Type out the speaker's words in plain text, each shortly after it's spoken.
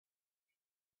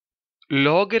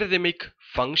logarithmic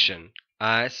function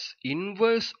as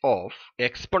inverse of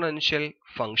exponential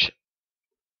function.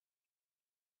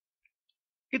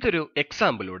 ഇതൊരു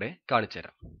എക്സാമ്പിളിലൂടെ കാണിച്ചു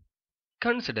തരാം.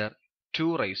 Consider 2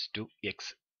 raised to x.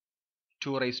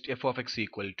 2 raised f of x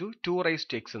equal to 2 raised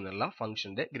to x എന്നുള്ള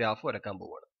ഫംഗ്ഷന്റെ graph വരക്കാൻ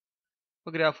പോവുകയാണ്.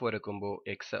 അപ്പോൾ ഗ്രാഫ് വരക്കുമ്പോൾ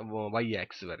y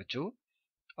ആക്സ് വരച്ചു,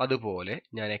 അതുപോലെ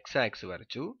ഞാൻ x ആക്സ്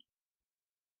വരച്ചു,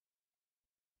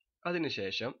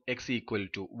 അതിനുശേഷം x ഈക്വൽ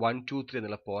ടു 1 2 3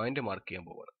 എന്നുള്ള പോയിന്റ് മാർക്ക് ചെയ്യാൻ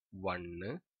പോവുകയാണ്.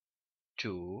 1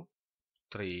 2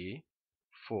 3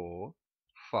 4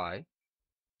 5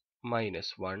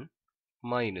 -1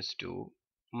 -2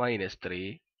 -3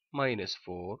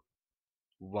 -4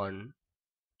 1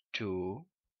 2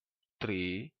 3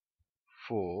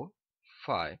 4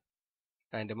 5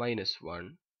 and -1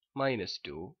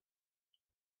 -2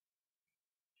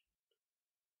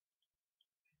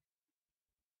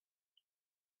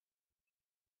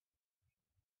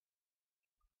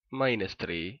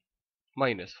 -3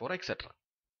 -4 etc.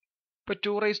 ഇപ്പോൾ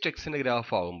 2 raised to xന്റെ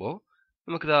ഗ്രാഫ് ആകുമ്പോൾ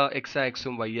നമുക്കിതാ x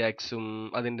ആക്സും y ആക്സും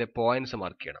അതിന്റെ പോയിന്റ്സ്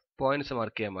മാർക്ക് ചെയ്യണം. പോയിന്റ്സ്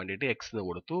മാർക്ക് ചെയ്യാൻ വേണ്ടിയിട്ട് x എന്ന്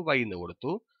കൊടുത്തു, y എന്ന്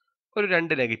കൊടുത്തു, ഒരു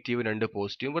 2 നെഗറ്റീവ് 2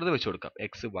 പോസിറ്റീവ് വെറുതെ വെച്ച് കൊടുക്കാം.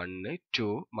 x 1 2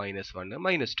 -1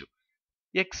 -2.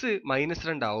 x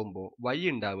 -2 ആവുമ്പോൾ y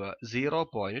ഉണ്ടാവുക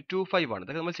 0.25 ആണ്.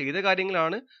 ഇതൊക്കെ നമ്മൾ ചെയ്ത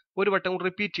കാര്യങ്ങളാണ്, ഒരു വട്ടം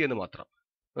റിപ്പീറ്റ് ചെയ്യുന്നത് മാത്രം.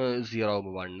 0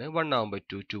 ആവുമ്പോൾ 1 1 ആവുമ്പോൾ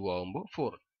 2 2 ആവുമ്പോൾ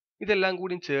 4. ഇതെല്ലാം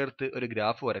കൂടി ചേർത്ത് ഒരു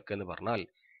ഗ്രാഫ് വരക്കുക എന്ന് പറഞ്ഞാൽ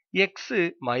x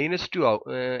 -2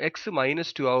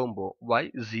 ആവുമ്പോൾ y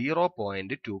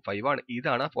 0.25 ആണ്.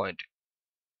 ഇതാണ് ആ പോയിന്റ്.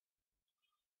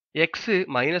 x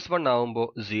 -1 ആവുമ്പോൾ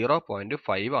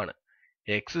 0.5 ആണ്.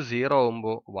 x 0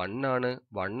 ആവുമ്പോൾ 1 ആണ്,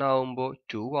 1 ആവുമ്പോൾ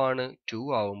 2 ആണ്, 2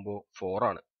 ആവുമ്പോൾ 4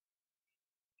 ആണ്.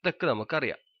 ഇതൊക്കെ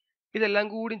നമുക്കറിയാം. ഇതെല്ലാം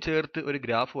കൂടി ചേർത്ത് ഒരു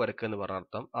ഗ്രാഫ് വരക്കുക എന്ന് പറഞ്ഞ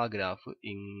അർത്ഥം ആ ഗ്രാഫ്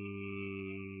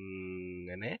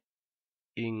ഇങ്ങനെ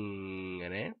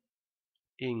ഇങ്ങനെ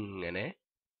ഇങ്ങനെ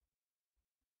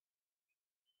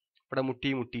ഇവിടെ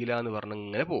മുട്ടിയില്ല എന്ന് പറഞ്ഞ്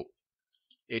ഇങ്ങനെ പോകും.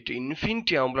 ഏറ്റവും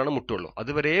ഇൻഫിനിറ്റി ആകുമ്പോഴാണ് മുട്ടുള്ളൂ,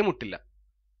 അതുവരെ മുട്ടില്ല.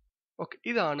 ഓക്കെ,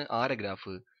 ഇതാണ് ആരെ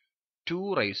ഗ്രാഫ്? 2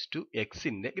 raised to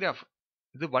xന്റെ graph.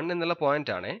 ഇത് 1 എന്നുള്ള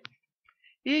പോയിന്റ് ആണ്.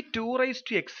 ഈ 2 raised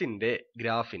to xന്റെ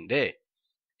ഗ്രാഫിന്റെ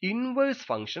ഇൻവേഴ്സ്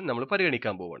ഫംഗ്ഷൻ നമ്മൾ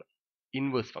പരിഗണിക്കാൻ പോവുകയാണ്.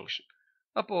 Inverse function.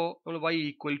 അപ്പോൾ നമ്മൾ y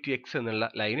ഈക്വൽ ടു x എന്നുള്ള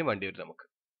ലൈന് വേണ്ടി വരും നമുക്ക്.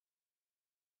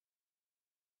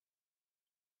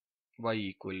 y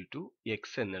ഈക്വൽ ടു x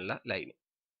എന്നുള്ള ലൈന്.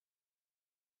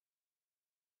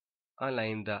 ആ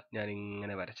ലൈൻ ഞാൻ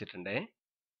ഇങ്ങനെ വരച്ചിട്ടുണ്ടേ.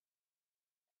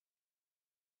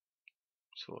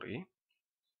 സോറി,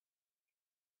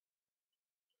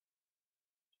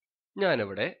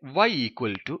 ഞാനിവിടെ y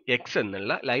ഈക്വൽ ടു x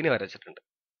എന്നുള്ള ലൈന് വരച്ചിട്ടുണ്ട്.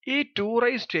 ഈ 2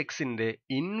 raised to xന്റെ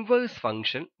ഇൻവേഴ്സ്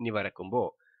ഫംഗ്ഷൻ ഇനി വരക്കുമ്പോൾ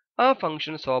ആ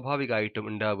ഫംഗ്ഷൻ സ്വാഭാവികമായിട്ടും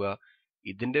ഉണ്ടാവുക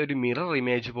ഇതിന്റെ ഒരു മിറർ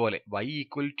ഇമേജ് പോലെ. y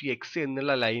ഈക്വൽ ടു x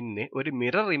എന്നുള്ള ലൈനിന് ഒരു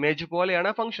മിറർ ഇമേജ് പോലെയാണ്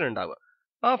ആ ഫംഗ്ഷൻ ഉണ്ടാവുക.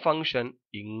 ആ ഫംഗ്ഷൻ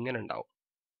ഇങ്ങനെ ഉണ്ടാവും.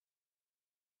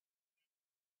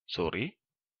 സോറി,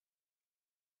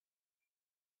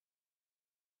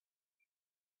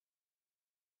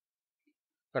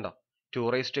 കണ്ടോ? 2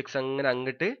 raised to x അങ്ങനെ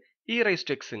അങ്ങോട്ട്, ഈ raised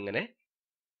to x ഇങ്ങനെ,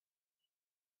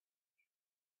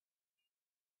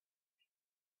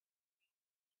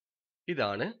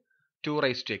 ഇതാണ് 2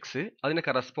 raised to x. അതിന്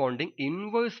കറസ്പോണ്ടിങ്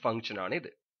ഇൻവേഴ്സ് ഫംഗ്ഷൻ ആണ്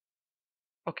ഇത്.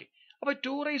 ഓക്കെ, അപ്പൊ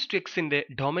 2 raised to xന്റെ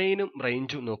ഡൊമൈനും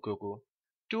റേഞ്ചും നോക്കൂ.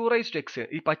 2 raised to x,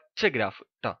 ഈ പച്ച ഗ്രാഫ്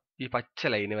ട്ടോ, ഈ പച്ച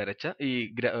ലൈന് വരച്ച ഈ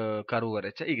കർവ്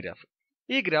വരച്ച ഈ ഗ്രാഫ്,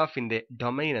 ഈ ഗ്രാഫിന്റെ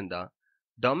ഡൊമൈൻ എന്താ?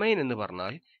 ഡൊമൈൻ എന്ന്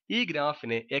പറഞ്ഞാൽ ഈ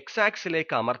ഗ്രാഫിനെ x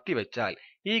ആക്സിലേക്ക് അമർത്തി വെച്ചാൽ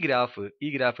ഈ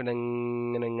ഗ്രാഫിനെ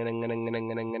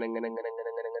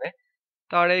ഇങ്ങനെ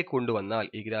താഴേക്ക് കൊണ്ടുവന്നാൽ,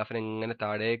 ഈ ഗ്രാഫിനെ ഇങ്ങനെ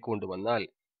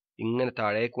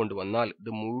താഴേക്ക് കൊണ്ടുവന്നാൽ ഇത്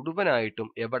മുഴുവനായിട്ടും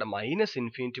എവിടെ?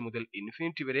 -∞ മുതൽ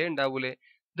ഇൻഫിനിറ്റി വരെ ഉണ്ടാവൂലേ?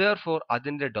 Therefore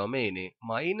അതിന്റെ ഡൊമൈന്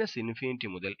 -∞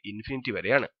 മുതൽ ഇൻഫിനിറ്റി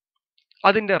വരെയാണ്.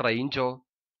 അതിന്റെ റേഞ്ചോ?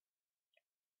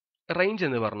 റേഞ്ച്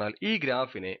എന്ന് പറഞ്ഞാൽ ഈ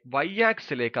ഗ്രാഫിനെ y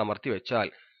ആക്സിലേക്ക് അമർത്തി വെച്ചാൽ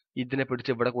ഇതിനെ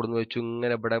പിടിച്ച് ഇവിടെ കൊടുന്നു വെച്ചു,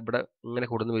 ഇങ്ങനെ ഇവിടെ ഇങ്ങനെ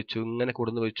കൊടുന്നു വെച്ചു, ഇങ്ങനെ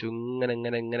കൊടുന്നു വെച്ചു,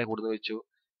 ഇങ്ങനെ കൊടുന്നു വെച്ചു,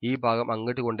 ഈ ഭാഗം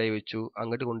അങ്ങോട്ട്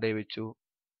കൊണ്ടുപോയി വെച്ചു.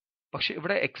 പക്ഷെ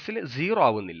ഇവിടെ എക്സിൽ 0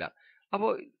 ആവുന്നില്ല.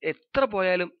 അപ്പോൾ എത്ര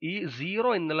പോയാലും ഈ 0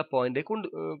 എന്നുള്ള പോയിന്റ്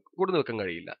കൊടുന്നു വെക്കാൻ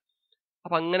കഴിയില്ല.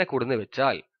 അപ്പൊ അങ്ങനെ കൊടുന്നു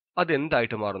വെച്ചാൽ അത്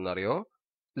എന്തായിട്ട് മാറുന്നറിയോ?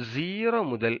 0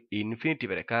 മുതൽ ഇൻഫിനിറ്റി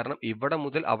വരെ. കാരണം ഇവിടെ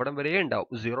മുതൽ അവിടം വരെ ഉണ്ടാവും,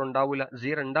 0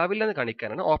 ഉണ്ടാവില്ല എന്ന്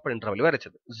കാണിക്കാനാണ് ഓപ്പൺ ഇന്റർവൽ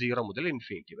വരച്ചത്. 0 മുതൽ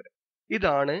ഇൻഫിനിറ്റി വരെ.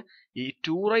 ഇതാണ് ഈ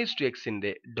 2 raised to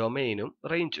xന്റെ ഡൊമൈനും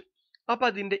റേഞ്ചും. അപ്പൊ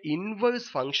അതിന്റെ ഇൻവേഴ്സ്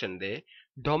ഫംഗ്ഷന്റെ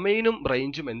ഡൊമൈനും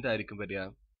റേഞ്ചും എന്തായിരിക്കും വരിക?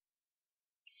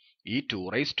 ഈ 2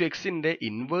 raised to xന്റെ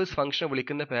ഇൻവേഴ്സ് ഫംഗ്ഷൻ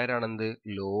വിളിക്കുന്ന പേരാണെന്ത്?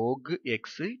 log x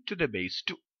to the base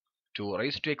 2. 2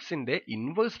 raised to xന്റെ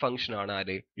inverse function ആണ്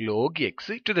ആര്? log x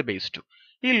to the base 2.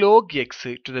 ഈ log x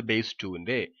to the base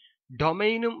 2ന്റെ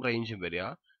ഡൊമൈനും റേഞ്ചും വരിക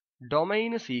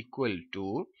ഡൊമൈൻ ഇസ് ഈക്വൽ ടു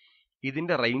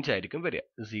ഇതിന്റെ റേഞ്ച് ആയിരിക്കും വരിക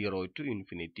 0 to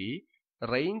infinity.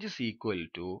 Range is equal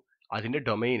to അതിന്റെ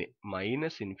domain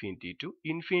 -infinity to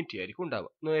infinity ആയിരിക്കും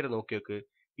ഉണ്ടാവുക. നേരെ നോക്കി നോക്ക്,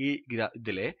 ഈ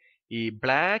ഇതിലെ ഈ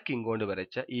ബ്ലാക്ക് ഇങ്കോണ്ട്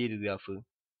വരച്ച ഈ ഒരു ഗ്രാഫ്,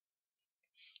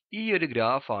 ഈ ഒരു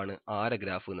ഗ്രാഫാണ് ആരെ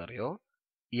ഗ്രാഫ് എന്നറിയോ?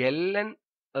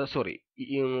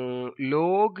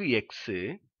 Log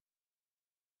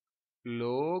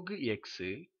X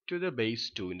to the base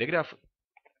 2ന്റെ graph.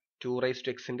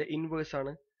 2x inverse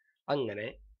ആണ്. അങ്ങനെ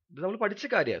ഇത് നമ്മൾ പഠിച്ച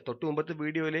കാര്യമാണ്. തൊട്ട് മുമ്പത്തെ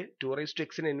വീഡിയോയിൽ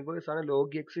 2x ഇൻവേഴ്സ് ആണ്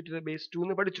log X to the base 2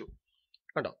 എന്ന് പഠിച്ചു.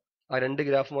 കണ്ടോ ആ രണ്ട്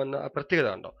ഗ്രാഫ് വന്ന ആ പ്രത്യേകത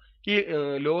കണ്ടോ? ഈ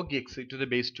log X to the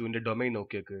base 2ന്റെ domain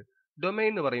നോക്കിയേക്ക്. Domain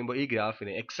എന്ന് പറയുമ്പോൾ ഈ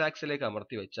ഗ്രാഫിനെ എക്സ് ആക്സിലേക്ക്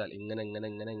അമർത്തി വെച്ചാൽ ഇങ്ങനെ ഇങ്ങനെ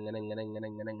ഇങ്ങനെ ഇങ്ങനെ ഇങ്ങനെ ഇങ്ങനെ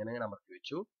ഇങ്ങനെ ഇങ്ങനെ ഇങ്ങനെ അമർത്തി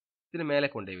വെച്ചു. ഇതിന് മേലെ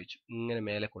കൊണ്ടുപോയി വെച്ചു, ഇങ്ങനെ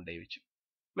മേലെ കൊണ്ടുപോയി വെച്ചു.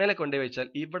 മേലെ കൊണ്ടുപോയി വെച്ചാൽ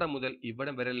ഇവിടെ മുതൽ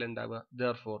ഇവിടെ വരെ ഉണ്ടാവുക.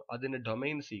 ദെർഫോർ അതിന്റെ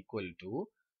domain is equal to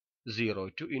 0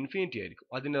 to infinity ആയിരിക്കും.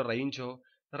 അതിന്റെ റേഞ്ചോ?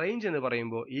 റേഞ്ച് എന്ന്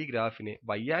പറയുമ്പോൾ ഈ ഗ്രാഫിനെ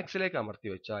y ആക്സിലേക്ക് അമർത്തി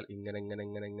വെച്ചാൽ ഇങ്ങനെ ഇങ്ങനെ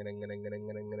ഇങ്ങനെ ഇങ്ങനെ ഇങ്ങനെ ഇങ്ങനെ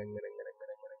ഇങ്ങനെ ഇങ്ങനെ ഇങ്ങനെ ഇങ്ങനെ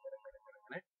ഇങ്ങനെ ഇങ്ങനെ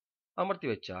ഇങ്ങനെ അമർത്തി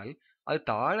വെച്ചാൽ അത്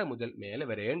താഴെ മുതൽ മേലെ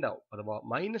വരെ ഉണ്ടാവും. അഥവാ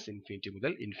 -ഇൻഫിനിറ്റി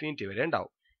മുതൽ ഇൻഫിനിറ്റി വരെ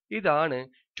ഉണ്ടാവും. ഇതാണ്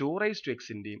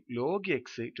 2x-ന്റെയും log x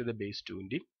to the base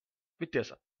 2ന്റെയും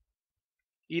വ്യത്യാസം.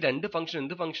 ഈ രണ്ട് ഫംഗ്ഷൻ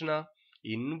എന്ത് ഫംഗ്ഷനാ?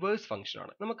 ഇൻവേഴ്സ് ഫംഗ്ഷൻ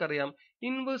ആണ്. നമുക്കറിയാം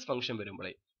ഇൻവേഴ്സ് ഫംഗ്ഷൻ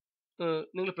വരുമ്പോഴേ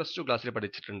നിങ്ങൾ +2 ക്ലാസ്സിൽ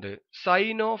പഠിച്ചിട്ടുണ്ട്.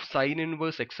 സൈൻ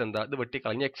ഇൻവേഴ്സ് എക്സ് എന്താ? ഇത്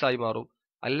വെട്ടിക്കളഞ്ഞ് എക്സ് ആയി മാറും.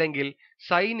 അല്ലെങ്കിൽ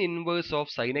sine inverse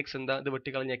of sine X എന്താ? ഇത്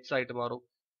വെട്ടിക്കളഞ്ഞ് എക്സ് ആയിട്ട് മാറും.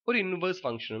 ഒരു ഇൻവേഴ്സ്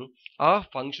ഫംഗ്ഷനും ആ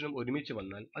ഫംഗ്ഷനും ഒരുമിച്ച്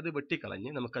വന്നാൽ അത് വെട്ടിക്കളഞ്ഞ്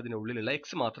നമുക്ക് അതിനുള്ളിലുള്ള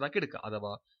എക്സ് മാത്രമാക്കി എടുക്കാം.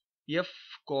 അഥവാ F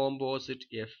composite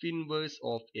F inverse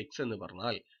of X എന്ന്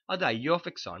പറഞ്ഞാൽ അത് ഐ ഓഫ്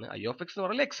എക്സ് ആണ്. ഐ ഓഫ് എക്സ് എന്ന്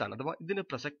പറഞ്ഞാൽ എക്സ് ആണ്. അഥവാ ഇതിന്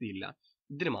പ്രസക്തിയില്ല,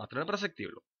 ഇതിന് മാത്രമേ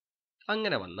പ്രസക്തിയുള്ളൂ.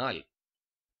 അങ്ങനെ വന്നാൽ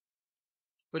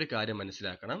ഒരു കാര്യം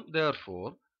മനസ്സിലാക്കണം. therefore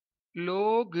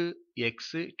log x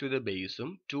to the ബേസും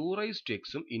 2x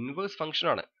inverse function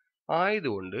ആണ്.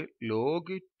 ആയതുകൊണ്ട് log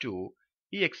 2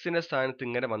 ഈ എക്സിന്റെ സ്ഥാനത്ത്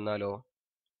ഇങ്ങനെ വന്നാലോ,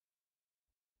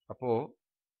 അപ്പോ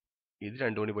ഇത്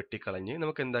രണ്ടും കൂടി വെട്ടിക്കളഞ്ഞ്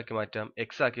നമുക്ക് എന്താക്കി മാറ്റാം?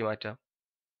 എക്സ് ആക്കി മാറ്റാം.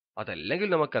 അതല്ലെങ്കിൽ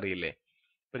നമുക്കറിയില്ലേ,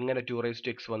 ഇപ്പൊ ഇങ്ങനെ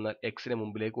 2x വന്നാൽ എക്സിനെ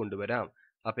മുമ്പിലേക്ക് കൊണ്ടുവരാം.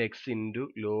 അപ്പൊ X into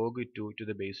log 2 to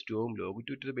the base 2 ഉം ലോഗ്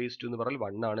 2 to the base 2 എന്ന് പറഞ്ഞാൽ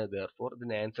 1 ആണ്. therefore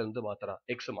ഇതിന്റെ ആൻസർ എന്ത് മാത്രം?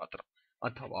 എക്സ് മാത്രം.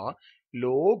 അഥവാ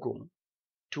ലോഗും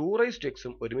 2x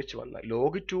ഉം ഒരുമിച്ച് വന്നാൽ,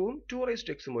 ലോഗ് 2 ഉം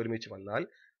 2x ഉം ഒരുമിച്ച് വന്നാൽ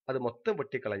അത് മൊത്തം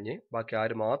വെട്ടിക്കളഞ്ഞ് ബാക്കി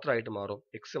ആര് മാത്രമായിട്ട് മാറും?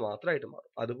 എക്സ് മാത്രമായിട്ട്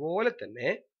മാറും. അതുപോലെ തന്നെ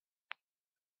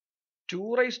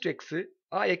 2x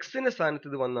ആ എക്സിന്റെ സ്ഥാനത്ത്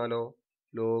ഇത് വന്നാലോ,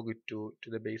 log 2 to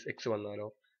the base x വന്നാലോ,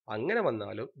 അങ്ങനെ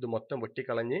വന്നാലും ഇത് മൊത്തം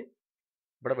വെട്ടിക്കളഞ്ഞ്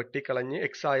ഇവിടെ വെട്ടിക്കളഞ്ഞ്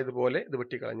എക്സ് ആയതുപോലെ ഇത്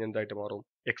വെട്ടിക്കളഞ്ഞ് എന്തായിട്ട് മാറും?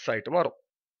 എക്സ് ആയിട്ട് മാറും.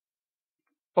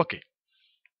 ഓക്കെ,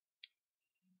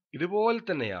 ഇതുപോലെ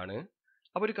തന്നെയാണ്.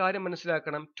 അപ്പൊ ഒരു കാര്യം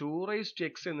മനസ്സിലാക്കണം,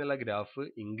 2x എന്നുള്ള ഗ്രാഫ്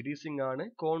ഇൻക്രീസിംഗ് ആണ്,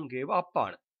 കോൺകേവ് അപ്പ്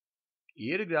ആണ്. ഈ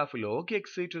ഒരു graph log x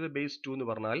to the base 2 എന്ന്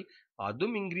പറഞ്ഞാൽ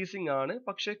അതും ഇൻക്രീസിംഗ് ആണ്,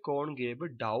 പക്ഷെ കോൺകേവ്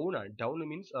ഡൗൺ ആണ്. ഡൗൺ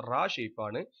മീൻസ് റാ ഷേപ്പ്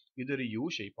ആണ്. ഇതൊരു യു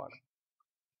ഷേപ്പ് ആണ്.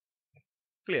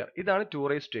 ക്ലിയർ? ഇതാണ്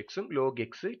 2x ഉം log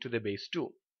x to the base 2.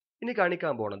 ഇനി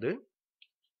കാണിക്കാൻ പോണത്,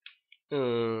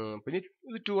 പിന്നെ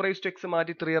 2x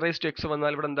മാറ്റി 3x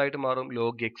വന്നാൽ ഇവിടെ എന്തായിട്ട് മാറും?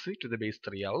 log x to the base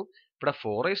 3 ആവും. ഇവിടെ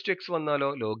 4x വന്നാലോ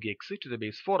log x to the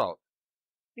base 4 ആവും.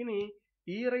 ഇനി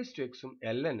e⁻x ഉം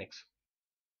ln x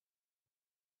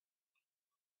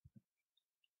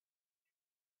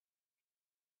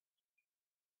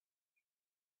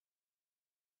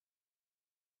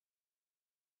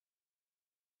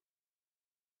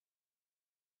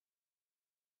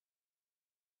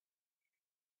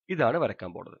ഇതാണ് വരക്കാൻ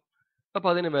പോകുന്നത്. അപ്പൊ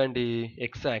അതിനു വേണ്ടി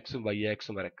എക്സ് ആക്സും വൈ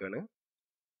ആക്സും വരക്കാണ്.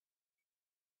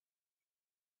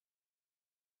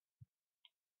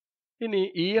 ഇനി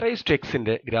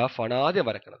e⁻xന്റെ ഗ്രാഫാണ് ആദ്യം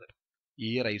വരക്കുന്നത്.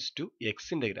 e⁻x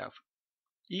graph.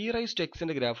 e⁻x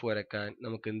ഗ്രാഫ് വരക്കാൻ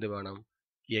നമുക്ക് എന്ത് വേണം?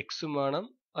 എക്സും വേണം,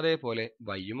 അതേപോലെ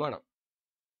വൈയും വേണം.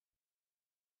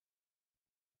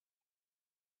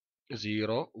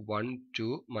 0 1 2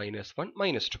 -1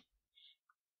 -2.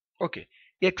 ഓക്കെ,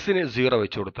 എക്സിന് 0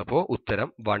 വെച്ച് കൊടുത്തപ്പോൾ ഉത്തരം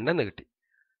 1 എന്ന് കിട്ടി.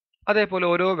 അതേപോലെ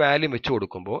ഓരോ വാല്യൂ വെച്ച്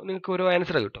കൊടുക്കുമ്പോൾ നിങ്ങൾക്ക് ഓരോ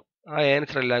ആൻസർ കിട്ടും. ആ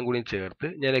ആൻസർ എല്ലാം കൂടി ചേർത്ത്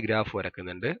ഞാൻ ഗ്രാഫ്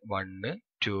വരക്കുന്നുണ്ട്. 1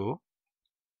 2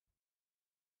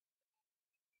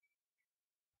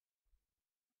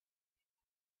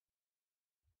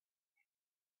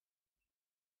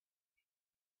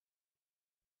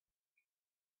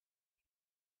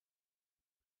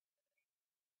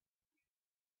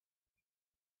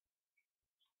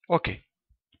 ഓക്കെ.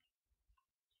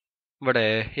 ഇവിടെ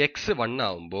എക്സ് 1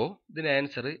 ആവുമ്പോൾ ഇതിന്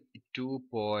ആൻസർ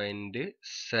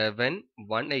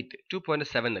 2.718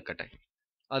 2.7 നിൽക്കട്ടെ.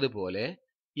 അതുപോലെ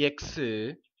എക്സ്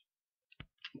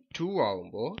 2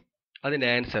 ആവുമ്പോൾ അതിന്റെ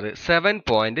ആൻസർ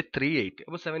 7.38,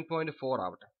 അപ്പോൾ 7.4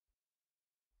 ആവട്ടെ.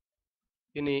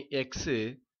 ഇനി എക്സ്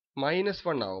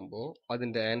 -1 ആവുമ്പോൾ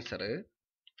അതിന്റെ ആൻസർ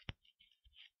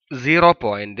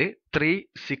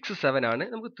 0.367 ആണ്.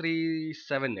 നമുക്ക്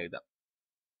 37 എഴുതാം.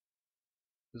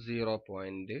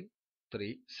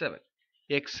 0.37.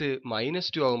 എക്സ്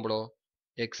 -2 ആകുമ്പോഴോ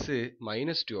എക്സ്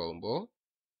 -2 ആകുമ്പോൾ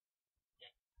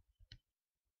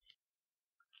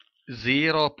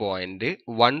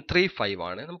 0.135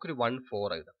 ആണ്. നമുക്കൊരു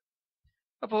 14 എഴുതാം.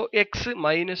 അപ്പോൾ എക്സ്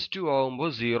 -2 ആകുമ്പോൾ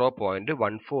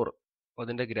 0.14.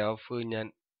 അതിന്റെ ഗ്രാഫ് ഞാൻ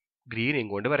ഗ്രീൻ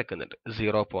കൊണ്ട് വരക്കുന്നുണ്ട്.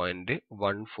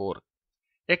 0.14.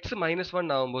 എക്സ് -1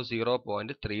 ആകുമ്പോൾ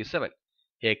 0.37.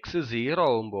 എക്സ് 0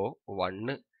 ആകുമ്പോൾ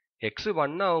 1. എക്സ്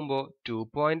 1 ആകുമ്പോൾ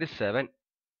 2.7.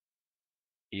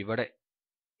 ഇവിടെ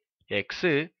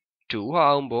എക്സ് 2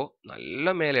 ആകുമ്പോൾ നല്ല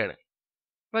മേലെയാണ്.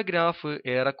 അപ്പൊ ഗ്രാഫ്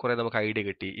ഏറെക്കുറെ നമുക്ക് ഐഡിയ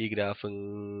കിട്ടി. ഈ ഗ്രാഫ്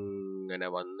ഇങ്ങനെ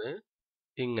വന്ന്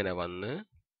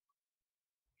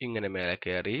ഇങ്ങനെ മേലെ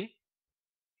കയറി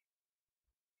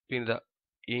പിന്നെ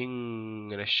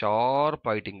ഇങ്ങനെ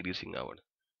ഷാർപ്പായിട്ട് ഇൻക്രീസിങ് ആവാണ്.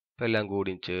 അപ്പൊ എല്ലാം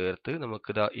കൂടിയും ചേർത്ത്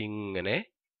നമുക്കിതാ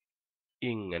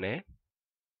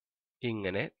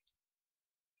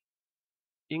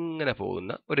ഇങ്ങനെ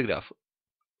പോകുന്ന ഒരു ഗ്രാഫ്.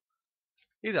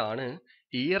 ഇതാണ്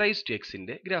e⁻x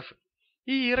ഗ്രാഫ്.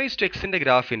 ഈ e⁻x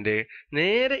ഗ്രാഫിന്റെ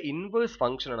നേരെ ഇൻവേഴ്സ്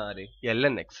ഫംഗ്ഷൻ ആണ് ആര്?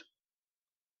 ln x.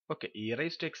 ഓക്കെ,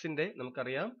 e⁻x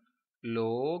നമുക്കറിയാം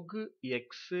log x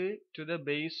to the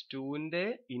base 2ന്റെ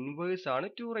inverse ആണ്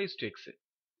 2⁻x.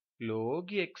 log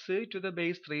x to the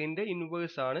base 3ന്റെ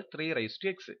inverse ആണ്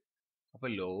 3⁻x. അപ്പൊ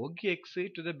log x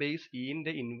to the base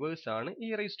eന്റെ inverse ആണ്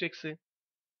e⁻x.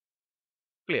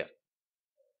 ക്ലിയർ?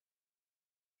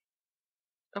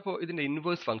 അപ്പോൾ ഇതിന്റെ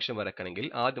ഇൻവേഴ്സ് ഫംഗ്ഷൻ വരക്കണമെങ്കിൽ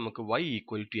ആദ്യം നമുക്ക് y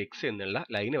 = x എന്നുള്ള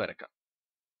ലൈന് വരക്കാം.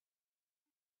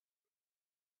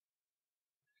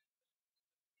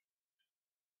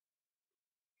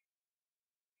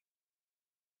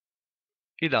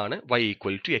 ഇതാണ് y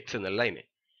 = x എന്നുള്ള ലൈന്.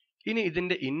 ഇനി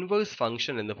ഇതിന്റെ ഇൻവേഴ്സ്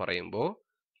ഫംഗ്ഷൻ എന്ന് പറയുമ്പോൾ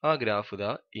ആ ഗ്രാഫ്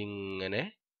ഇതാ ഇങ്ങനെ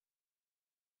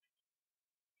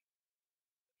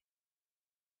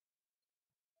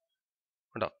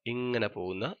ഇങ്ങനെ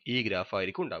പോകുന്ന ഈ ഗ്രാഫ്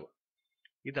ആയിരിക്കും ഉണ്ടാവുക.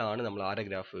 ഇതാണ് നമ്മൾ ആരുടെ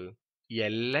ഗ്രാഫ്?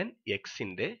 ln x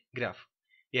ന്റെ ഗ്രാഫ്.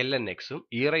 ln x ഉം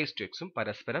e⁻x ഉം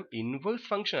പരസ്പരം ഇൻവേഴ്സ്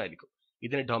ഫംഗ്ഷൻ ആയിരിക്കും.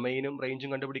 ഇതിന് ഡൊമൈനും റേഞ്ചും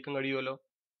കണ്ടുപിടിക്കാൻ കഴിയുമല്ലോ.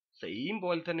 സെയിം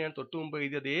പോലെ തന്നെയാണ്, തൊട്ട് മുമ്പ്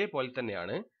എഴുതിയ അതേപോലെ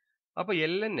തന്നെയാണ്. അപ്പൊ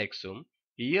ln x ഉം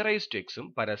e⁻x ഉം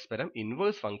പരസ്പരം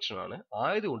ഇൻവേഴ്സ് ഫംഗ്ഷൻ ആണ്.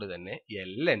 ആയതുകൊണ്ട് തന്നെ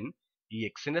ln ഈ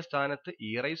എക്സിന്റെ സ്ഥാനത്ത്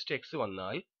e⁻x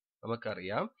വന്നാൽ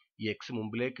നമുക്കറിയാം ഈ x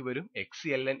മുമ്പിലേക്ക് വരും. x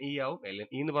ln e ആവും. ln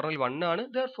e എന്ന് പറഞ്ഞാൽ 1 ആണ്.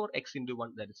 therefore x ×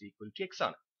 1 that is equal to x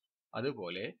ആണ്.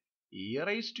 അതുപോലെ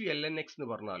e⁻ln x എന്ന്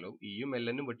പറഞ്ഞാലും ഇയും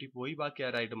ln ഉം വെട്ടിപ്പോയി ബാക്കി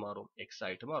ആരായിട്ട് മാറും? x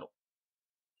ആയിട്ട് മാറും.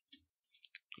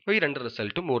 അപ്പൊ ഈ രണ്ട്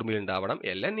റിസൾട്ടും ഓർമ്മയിൽ ഉണ്ടാവണം.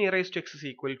 ln e⁻x is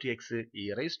equal to x,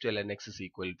 e⁻ln x is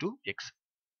equal to x.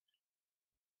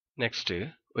 Next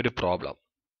ഒരു problem.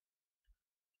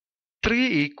 3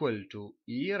 equal to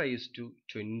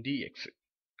e⁻20x.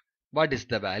 What is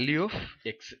the value of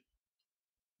x?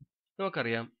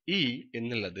 നമുക്കറിയാം e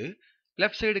എന്നുള്ളത്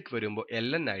ലെഫ്റ്റ് സൈഡിലേക്ക് വരുമ്പോൾ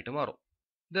ln ആയിട്ട് മാറും.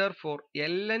 therefore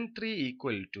ln 3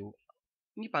 equal to,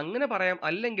 ഇനിയിപ്പോൾ അങ്ങനെ പറയാം,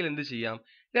 അല്ലെങ്കിൽ എന്ത് ചെയ്യാം,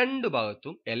 രണ്ട്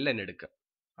ഭാഗത്തും ln എടുക്കാം.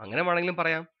 അങ്ങനെ വേണമെങ്കിലും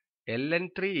പറയാം. ln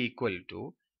 3 equal to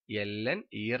ln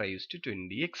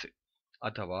e⁻20x.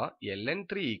 അഥവാ ln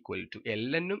 3 equal to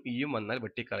ln ഉം e യും വന്നാൽ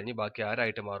വെട്ടിക്കളഞ്ഞ് ബാക്കി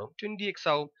ആരായിട്ട് മാറും? 20x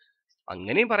ആവും.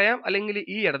 അങ്ങനെയും പറയാം. അല്ലെങ്കിൽ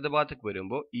ഈ ഇടതുഭാഗത്തേക്ക്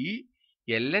വരുമ്പോൾ ഈ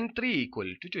ln 3 equal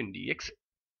to 20x.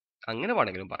 അങ്ങനെ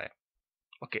വേണമെങ്കിലും പറയാം.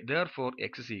 Okay, therefore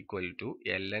x is equal to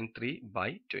ln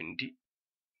 3/20.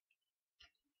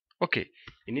 Okay,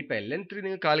 ഇനിയിപ്പോൾ ln 3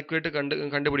 നിങ്ങൾ കാൽക്കുലേറ്റ്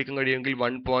കണ്ടുപിടിക്കാൻ കഴിയുമെങ്കിൽ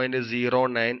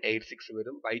 1.0986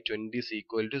 വരും. /20 is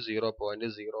equal to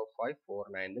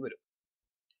 0.0549 വരും.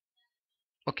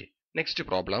 Okay, next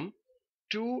problem.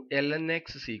 2 ln x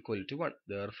is equal to 1.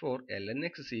 therefore ln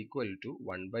x is equal to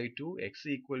 1/2. x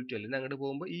equal to ln അങ്ങോട്ട്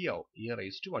പോകുമ്പോൾ e ആവും.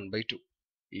 e⁻1/2.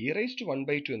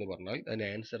 e⁻1/2 എന്ന് പറഞ്ഞാൽ അതിന്റെ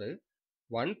ആൻസർ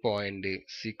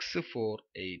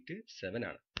 1.6487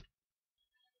 ആണ്.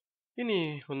 ഇനി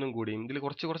ഒന്നും കൂടി ഇതിൽ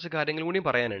കുറച്ച് കാര്യങ്ങൾ കൂടി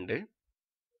പറയാനുണ്ട്.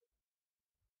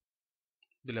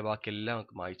 ഇതിലെ ബാക്കിയെല്ലാം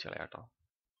നമുക്ക് മായ്ച്ചു കളയാട്ടോ.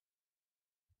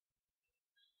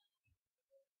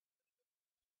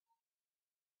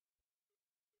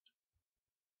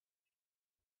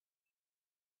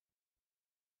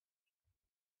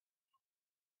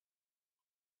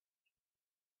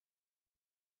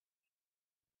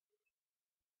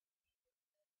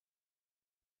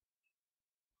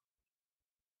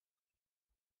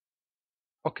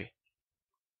 ഓക്കെ,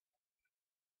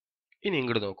 ഇനി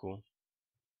ഇങ്ങോട്ട് നോക്കൂ.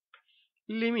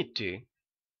 Limit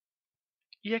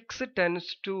x tends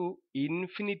to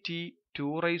infinity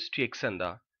 2⁻x എന്താ?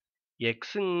 x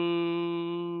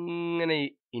ഇങ്ങനെ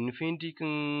ഇൻഫിനിറ്റിക്ക്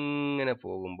ഇങ്ങനെ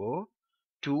പോകുമ്പോൾ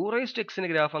 2x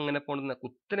ഗ്രാഫ് അങ്ങനെ പോണ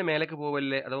കുത്തനെ മേലേക്ക്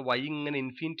പോവല്ലേ, അഥവാ y ഇങ്ങനെ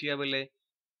ഇൻഫിനിറ്റി ആവല്ലേ,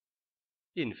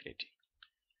 ഇൻഫിനിറ്റി.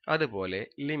 അതുപോലെ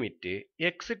limit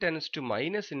x tends to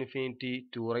minus infinity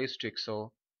 2x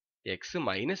X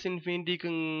minus ഇൻഫിനിറ്റിക്ക്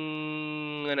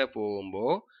ഇങ്ങനെ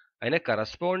പോകുമ്പോൾ അതിനെ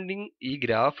കറസ്പോണ്ടിങ് ഈ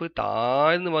ഗ്രാഫ്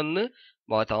താഴ്ന്നു വന്ന്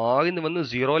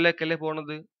സീറോയിലേക്കല്ലേ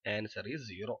പോണത്. Answer is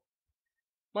 0.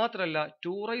 മാത്രല്ല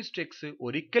 2x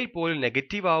ഒരിക്കൽ പോലും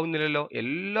നെഗറ്റീവ് ആവുന്നില്ലല്ലോ,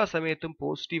 എല്ലാ സമയത്തും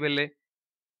പോസിറ്റീവ് അല്ലേ.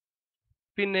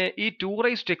 പിന്നെ ഈ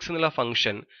 2x എന്നുള്ള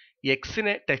ഫംഗ്ഷൻ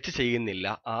എക്സിനെ ടച്ച് ചെയ്യുന്നില്ല.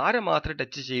 ആരെ മാത്രമേ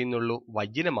ടച്ച് ചെയ്യുന്നുള്ളൂ?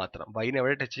 വൈനെ മാത്രം. വൈനെ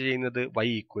എവിടെ ടച്ച് ചെയ്യുന്നത്? y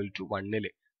ഈക്വൽ ടു 1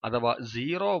 അഥവാ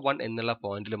 0, 1 എന്നുള്ള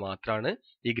പോയിന്റിൽ മാത്രമാണ്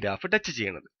ഈ ഗ്രാഫ് ടച്ച്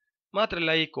ചെയ്യുന്നത്.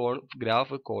 മാത്രമല്ല ഈ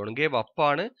ഗ്രാഫ് കോൺകേവ് അപ്പ്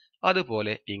ആണ്,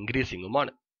 അതുപോലെ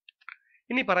ഇൻക്രീസിങ്ങുമാണ്.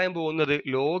 ഇനി പറയാൻ പോകുന്നത്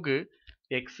log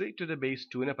X to the base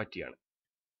 2നെ പറ്റിയാണ്.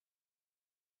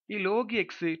 ഈ log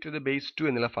X to the base 2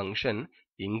 എന്നുള്ള ഫംഗ്ഷൻ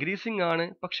ഇൻക്രീസിംഗ് ആണ്,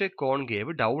 പക്ഷെ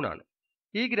കോൺകേവ് ഡൗൺ ആണ്.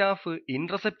 ഈ ഗ്രാഫ്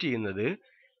ഇന്റർസെക്ട് ചെയ്യുന്നത്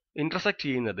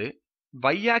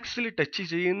y ആക്സിൽ ടച്ച്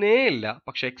ചെയ്യുന്നേ ഇല്ല,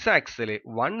 പക്ഷെ x ആക്സിൽ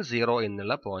 1, 0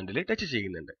 എന്നുള്ള പോയിന്റിൽ ടച്ച്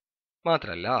ചെയ്യുന്നുണ്ട്.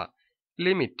 മാത്രമല്ല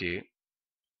limit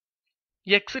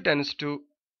x tends to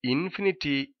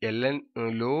infinity ln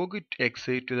log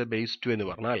X to the base 2 എന്ന്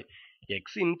പറഞ്ഞാൽ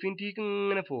എക്സ് ഇൻഫിനിറ്റിക്ക്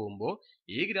ഇങ്ങനെ പോകുമ്പോൾ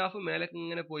ഈ ഗ്രാഫ് മേലേക്ക്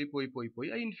ഇങ്ങനെ പോയി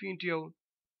അത് ഇൻഫിനിറ്റി ആവും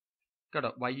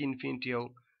കേട്ടോ, y ഇൻഫിനിറ്റി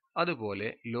ആവും. അതുപോലെ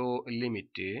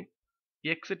limit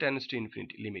x tends to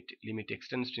infinity, limit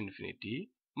x tends to infinity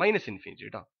minus infinity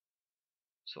കേട്ടോ,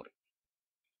 sorry,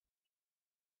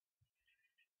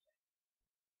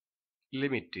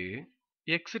 limit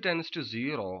x tends to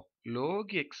 0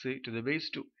 log X to the base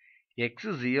 2.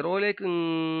 X 0യിലേക്ക്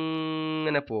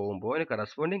ഇങ്ങനെ പോകുമ്പോൾ അതിന്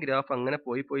കറസ്പോണ്ടിങ് ഗ്രാഫ് അങ്ങനെ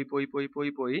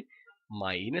പോയി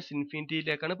മൈനസ്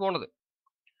ഇൻഫിനിറ്റിയിലേക്കാണ് പോണത്.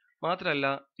 മാത്രമല്ല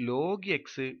log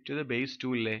X to the base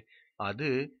 2 ഇല്ലേ, അത്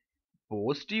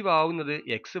പോസിറ്റീവ് ആവുന്നത്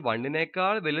എക്സ്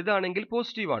 1നേക്കാൾ വലുതാണെങ്കിൽ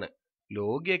പോസിറ്റീവ് ആണ്.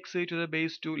 Log X to the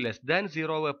base 2 less than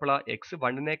 0 എപ്പോഴാ? എക്സ്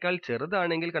 1നേക്കാൾ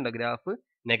ചെറുതാണെങ്കിൽ കണ്ട ഗ്രാഫ്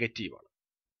നെഗറ്റീവ് ആണ്.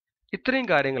 ഇത്രയും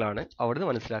കാര്യങ്ങളാണ് അവിടുന്ന്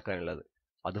മനസ്സിലാക്കാനുള്ളത്.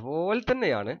 അതുപോലെ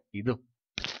തന്നെയാണ് ഇതും.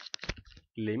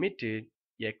 Limit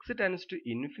x tends to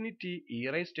infinity E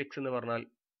raise to X എന്ന് പറഞ്ഞാൽ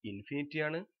ഇൻഫിനിറ്റി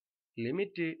ആണ്.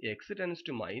 Limit x tends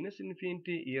to minus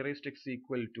infinity E raise to X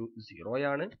equal to 0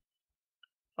 ആണ്.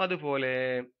 അതുപോലെ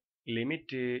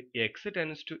limit x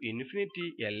tends to infinity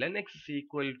ln x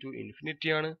equal to infinity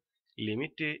ആണ്.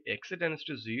 Limit x tends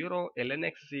to 0 ln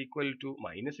x equal to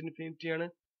minus infinity ആണ്.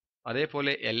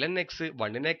 അതേപോലെ ln x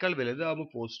 1നേക്കാൾ വലുതാവുമ്പോൾ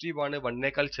positive ആണ്,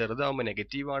 1നേക്കാൾ ചെറുതാവുമ്പോൾ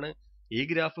negative ആണ്. ഈ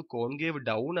graph concave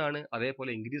down ആണ്,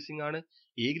 അതേപോലെ ഇൻക്രീസിംഗ് ആണ്.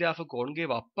 ഈ ഗ്രാഫ്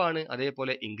കോൺകേവ് അപ്പ് ആണ്,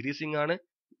 അതേപോലെ ഇൻക്രീസിംഗ് ആണ്.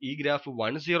 ഈ ഗ്രാഫ്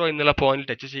 1, 0 എന്നുള്ള പോയിന്റിൽ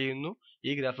ടച്ച് ചെയ്യുന്നു.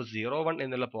 ഈ ഗ്രാഫ് 0, 1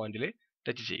 എന്നുള്ള പോയിന്റിൽ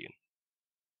ടച്ച് ചെയ്യുന്നു.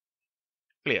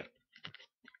 ക്ലിയർ?